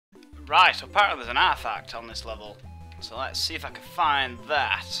Right, so apparently there's an artifact on this level. So let's see if I can find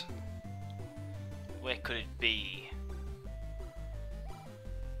that. Where could it be?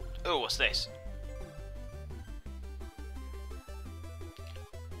 Oh, what's this?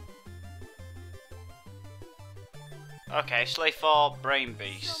 Okay, slay 4 brain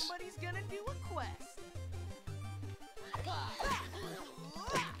beasts. Somebody's gonna do a quest.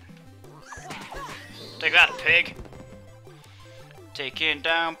 Take that, pig! Taking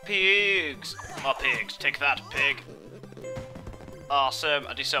down pigs! More pigs, take that, pig! Awesome,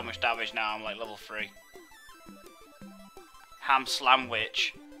 I do so much damage now, I'm like level 3. Ham Slam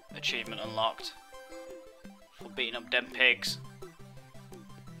Witch achievement unlocked. For beating up them pigs.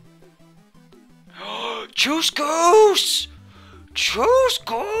 Choose Goose! Choose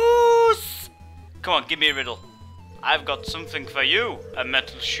Goose! Come on, give me a riddle. I've got something for you. A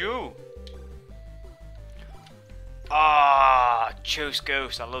metal shoe. Ah, Choose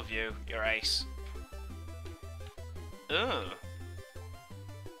Goose, I love you. You're ace. Ugh.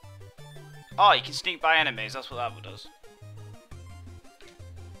 Oh, you can sneak by enemies. That's what that does.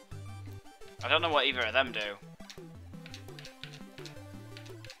 I don't know what either of them do.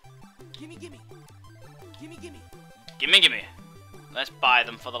 Gimme, gimme. Gimme, gimme. Gimme, gimme. Let's buy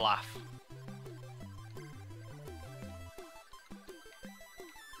them for the laugh.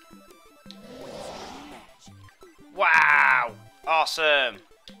 Wow! Awesome!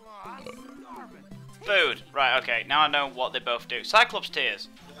 Food. Right, okay. Now I know what they both do. Cyclops tears.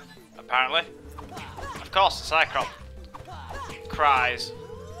 Apparently. Of course, the Cyclops cries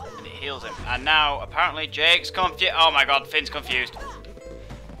and it heals him. And now, apparently, Jake's confused. Oh my god, Finn's confused.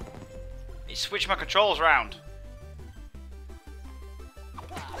 He switched my controls around.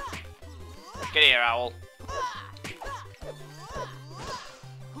 Get here, owl.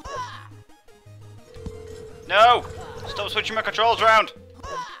 No! Stop switching my controls around!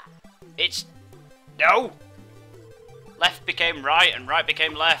 It's... No! Left became right and right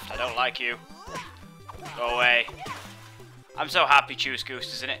became left. I don't like you. Go away. I'm so happy Choose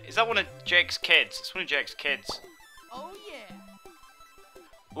Goose, isn't it? Is that one of Jake's kids? It's one of Jake's kids. Oh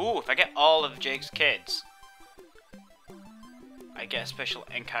yeah. Ooh, if I get all of Jake's kids, I get a special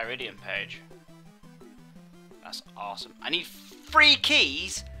Enchiridion page. That's awesome. I need 3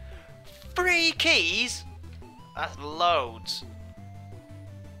 keys? 3 keys? That's loads.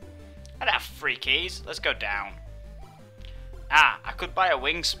 I don't have 3 keys. Let's go down. Ah, I could buy a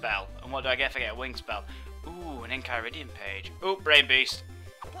wing spell. And what do I get if I get a wing spell? Ooh, an Enchiridion page. Ooh, Brain Beast.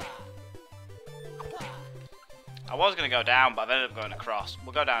 I was going to go down, but I've ended up going across.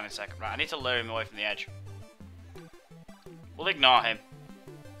 We'll go down in a second. Right, I need to lure him away from the edge. We'll ignore him.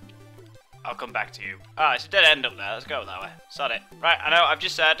 I'll come back to you. Ah, it's a dead end up there. Let's go that way. Sod it. Right, I know, I've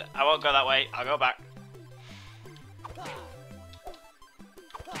just said I won't go that way. I'll go back.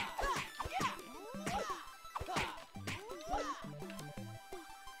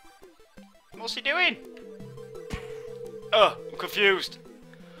 What's he doing? Oh, I'm confused.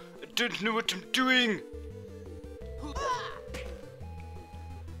 I don't know what I'm doing.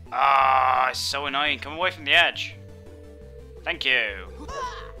 Ah, it's so annoying. Come away from the edge. Thank you.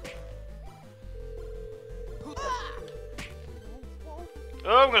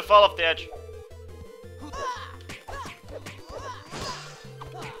 Oh, I'm gonna fall off the edge.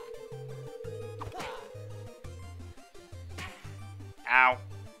 Ow.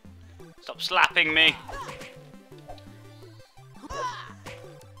 Stop slapping me.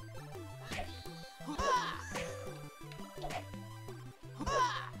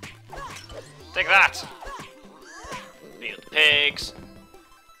 Take that. Beat up the pigs.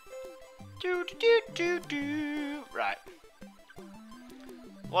 Do do do do do. Right.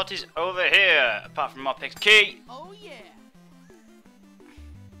 What is over here apart from more pigs? Key. Oh yeah.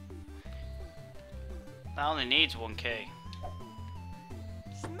 That only needs 1 key.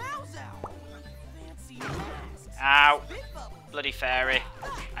 Schmouse out. Fancy masks. Ow. Spit bubbles. Bloody fairy.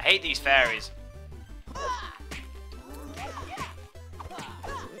 I hate these fairies.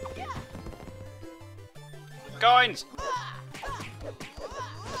 Coins!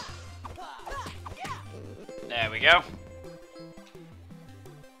 There we go.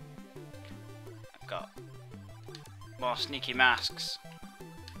 I've got more sneaky masks.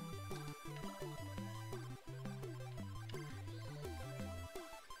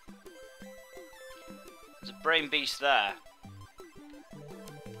 There's a brain beast there.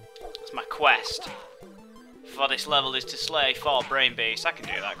 That's my quest for this level, is to slay 4 brain beasts. I can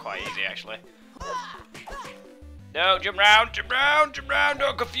do that quite easy actually. No, jump round, jump round, jump round,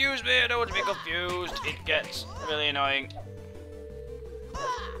 don't confuse me, I don't want to be confused. It gets really annoying.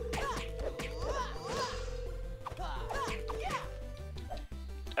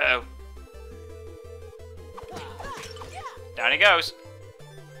 Uh oh, Down he goes.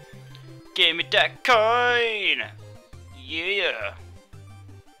 Give me that coin! Yeah!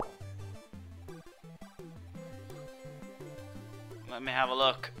 Let me have a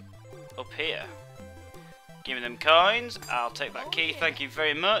look up here. Give me them coins. I'll take that key, thank you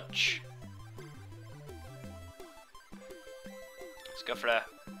very much. Let's go for a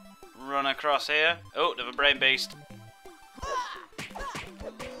run across here. Oh, there's a brain beast.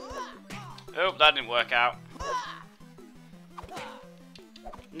 Oh, that didn't work out.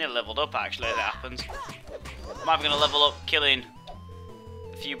 Nearly leveled up actually, as it happens. I'm either going to level up killing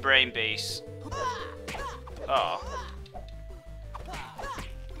a few brain beasts. Oh.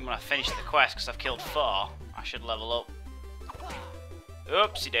 When I finish the quest, because I've killed 4, I should level up.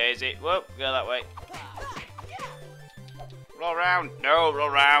 Oopsie daisy. Whoop, go that way. Roll round. No, roll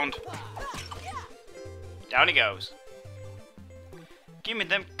round. Down he goes. Give me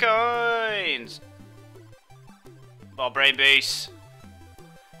them coins. More brain beasts.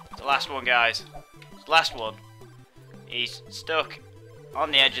 The last one, guys. The last one. He's stuck on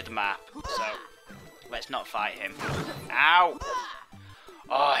the edge of the map, so let's not fight him. Ow!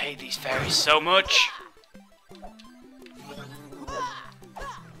 Oh, I hate these fairies so much.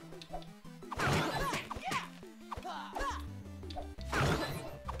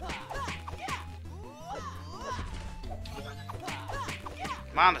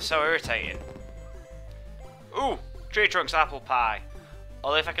 Man, they're so irritating. Ooh, tree trunks apple pie.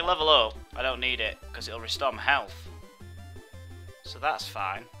 Although if I can level up, I don't need it, because it'll restore my health. So that's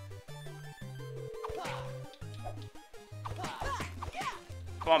fine.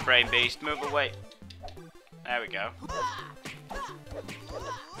 Come on, brain beast, move away. There we go.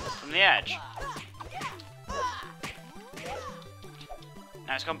 From the edge.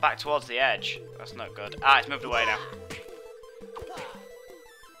 Now it's gone back towards the edge. That's not good. Ah, it's moved away now.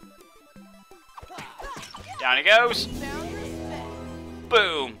 Down he goes.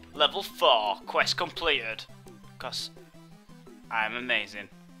 Boom! Level 4. Quest completed. Because I'm amazing.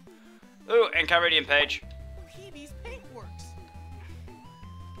 Ooh, Enchiridion page. PB's paintworks.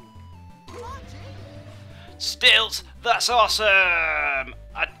 Stilts! That's awesome!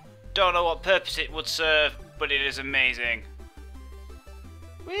 I don't know what purpose it would serve, but it is amazing.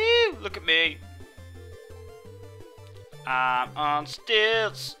 Woo! Look at me. I'm on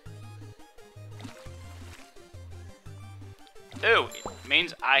stilts. Ooh, it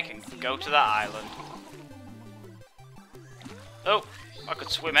means I can go to that island. Oh, I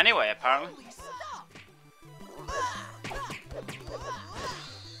could swim anyway, apparently.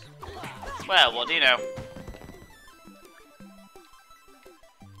 Well, what do you know?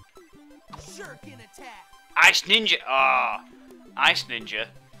 Shuriken attack. Ice Ninja! Ah, Ice Ninja.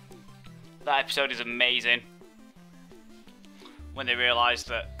 That episode is amazing. When they realise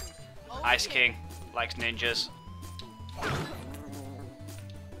that Ice King likes ninjas.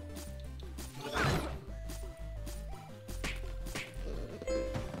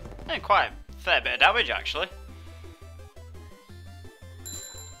 And quite a fair bit of damage, actually.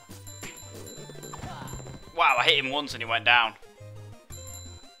 Wow, I hit him once and he went down.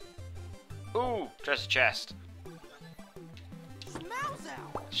 Ooh, treasure chest.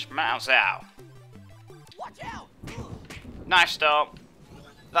 Schmouse out. Watch out. Knife storm.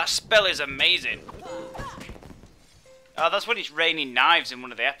 That spell is amazing. Oh, that's when it's raining knives in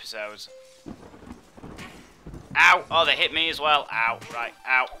one of the episodes. Ow! Oh, they hit me as well. Ow. Right.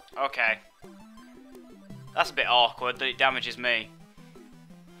 Ow. Okay. That's a bit awkward that it damages me.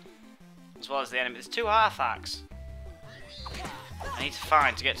 As well as the enemy. There's 2 artifacts I need to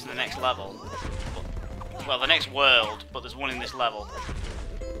find to get to the next level. Well, the next world, but there's one in this level.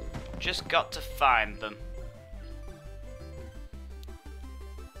 Just got to find them.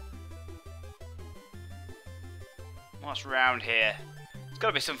 What's round here? There's got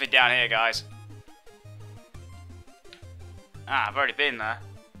to be something down here, guys. Ah, I've already been there.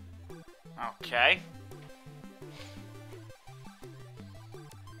 Okay.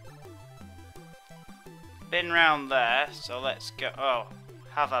 Been round there, so let's go. Oh,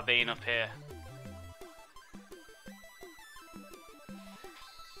 have I been up here?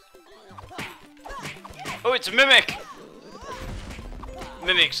 Oh, it's a mimic!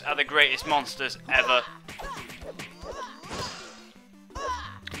 Mimics are the greatest monsters ever.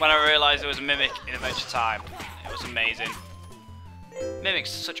 When I realised there was a mimic in Adventure Time, it was amazing.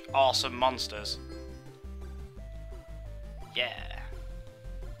 Mimics are such awesome monsters. Yeah.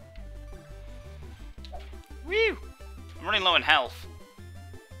 Woo! I'm running low in health.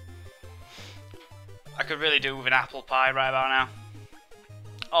 I could really do with an apple pie right about now.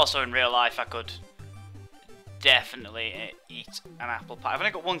 Also in real life I could definitely eat an apple pie. I've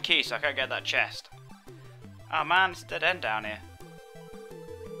only got 1 key so I can't get that chest. Oh man, it's a dead end down here.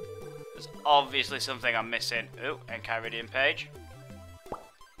 There's obviously something I'm missing. Ooh, Enchiridion page.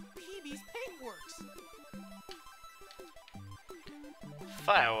 Peebee's Paintworks.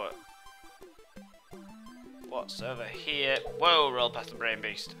 Firework. What's over here? Whoa, roll past the brain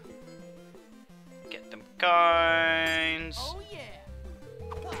beast. Get them coins. Oh yeah.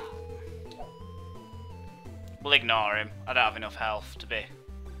 We'll ignore him. I don't have enough health to be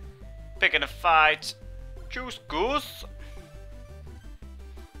picking a fight. Juice Goose.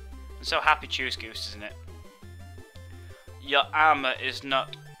 I'm so happy, Juice Goose, isn't it? Your armor is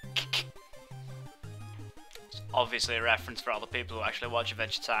not. It's obviously a reference for all the people who actually watch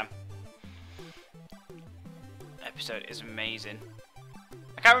Adventure Time. Episode is amazing.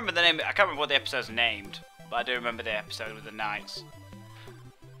 I can't remember the name. I can't remember what the episode's named, but I do remember the episode with the knights,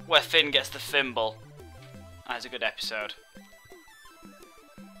 where Finn gets the thimble. That's a good episode.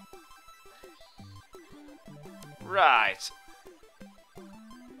 Right.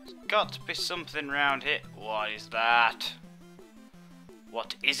 There's got to be something around here. What is that?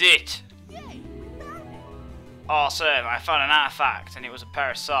 What is it? Yay! Awesome! I found an artifact, and it was a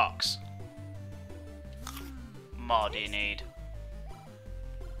pair of socks. More do you need?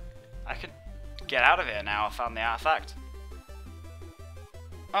 I can get out of here now. I found the artifact.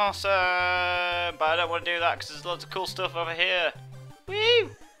 Awesome! But I don't want to do that because there's loads of cool stuff over here.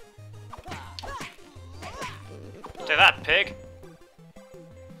 Woo! Do that, pig.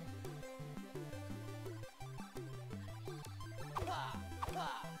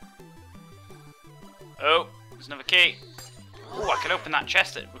 Oh, there's another key. Oh, I can open that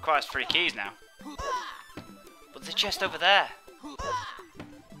chest that requires 3 keys now. But there's a chest over there.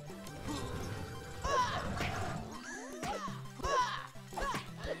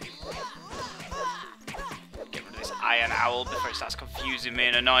 Get rid of this iron owl before it starts confusing me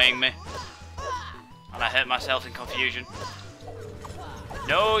and annoying me. And I hurt myself in confusion.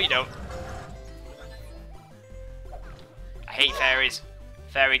 No, you don't. I hate fairies.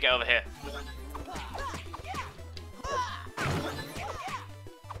 Fairy, get over here.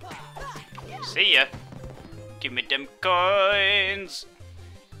 See ya. Give me them coins.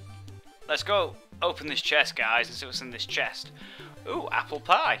 Let's go open this chest, guys, and see what's in this chest. Ooh, apple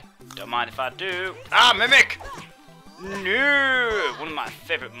pie. Don't mind if I do. Ah, Mimic! No! One of my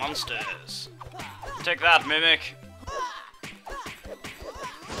favourite monsters. Take that, Mimic.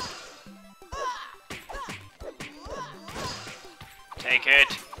 Take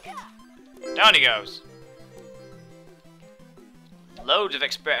it. Down he goes. Loads of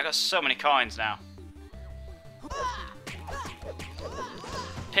experience. I got so many coins now.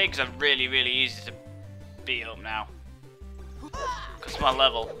 Pigs are really, really easy to beat up now. Because of my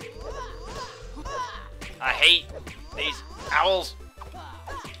level. I hate these owls.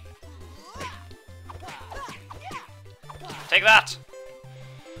 Take that!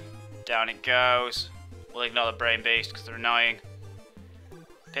 Down it goes. We'll ignore the brain beast because they're annoying.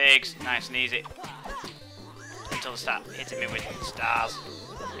 Pigs, nice and easy. Until they start hitting me with stars.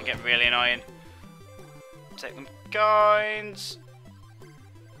 They get really annoying. Take them coins.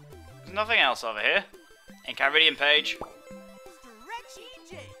 There's nothing else over here. Enchiridion page. Stretchy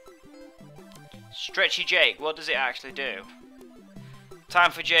Jake. Stretchy Jake, what does it actually do?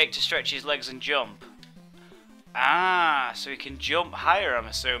 Time for Jake to stretch his legs and jump. Ah, so he can jump higher, I'm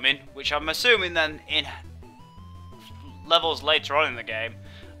assuming. Which I'm assuming then in levels later on in the game,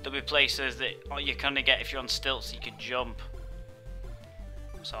 there'll be places that you can only get if you're on stilts, so you can jump.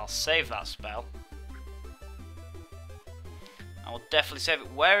 So I'll save that spell. I will definitely save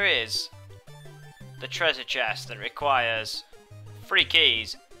it. Where is the treasure chest that requires 3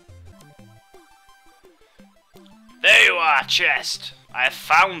 keys? There you are, chest! I have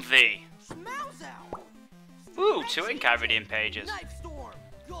found thee! Ooh, 2 Enchiridion pages. Knife Storm.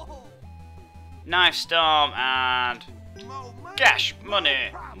 Go. Knife Storm and cash money.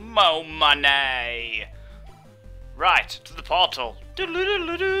 Mo money. Right, to the portal.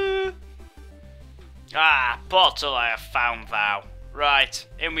 Doo-doo-doo-doo-doo. Ah, portal I have found thou. Right,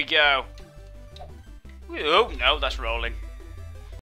 in we go. Oh, no, that's rolling.